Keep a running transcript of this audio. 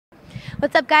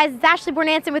What's up, guys? It's Ashley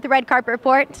Bornancin with the Red Carpet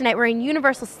Report. Tonight we're in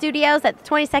Universal Studios at the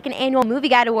 22nd Annual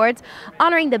Movieguide Awards,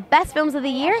 honoring the best films of the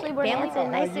year. Ashley Bornancin,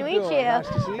 nice to meet you. Nice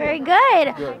to see you. Very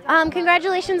good.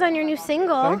 Congratulations on your new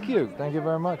single. Thank you. Thank you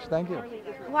very much. Thank you.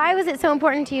 Why was it so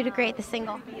important to you to create the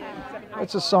single?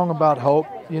 It's a song about hope,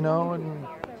 and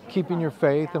keeping your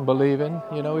faith and believing,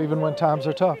 even when times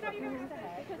are tough.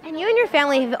 And you and your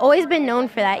family have always been known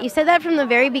for that. You said that from the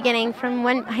very beginning, from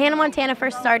when Hannah Montana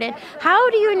first started. How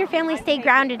do you and your family stay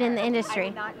grounded in the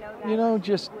industry?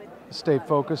 Just stay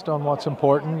focused on what's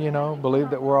important, believe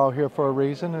that we're all here for a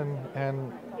reason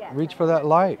and reach for that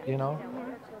light,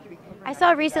 I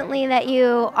saw recently that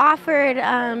you offered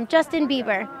Justin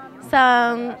Bieber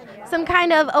some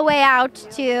kind of a way out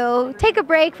to take a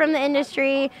break from the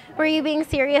industry. Were you being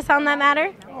serious on that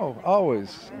matter? Oh,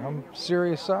 always. I'm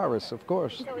serious Cyrus, of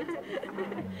course.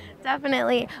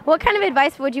 Definitely. What kind of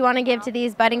advice would you want to give to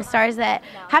these budding stars that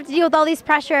have to deal with all these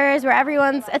pressures where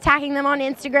everyone's attacking them on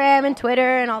Instagram and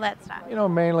Twitter and all that stuff?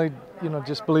 Mainly,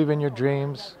 just believe in your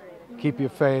dreams, keep your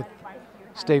faith,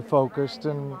 stay focused,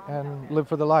 and live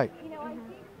for the light.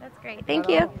 That's great. Thank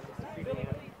you.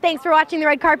 Thanks for watching the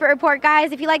Red Carpet Report,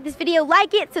 guys. If you like this video,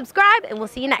 like it, subscribe, and we'll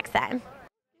see you next time.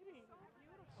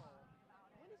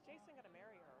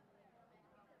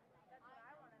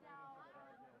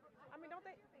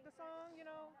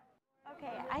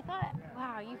 Okay, I thought,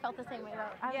 wow, you felt the same way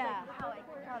about, I was like, wow,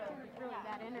 I got a really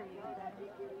bad interview.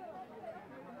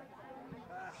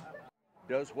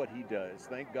 Does what he does.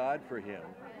 Thank God for him,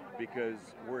 because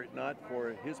were it not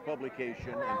for his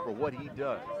publication and for what he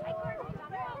does,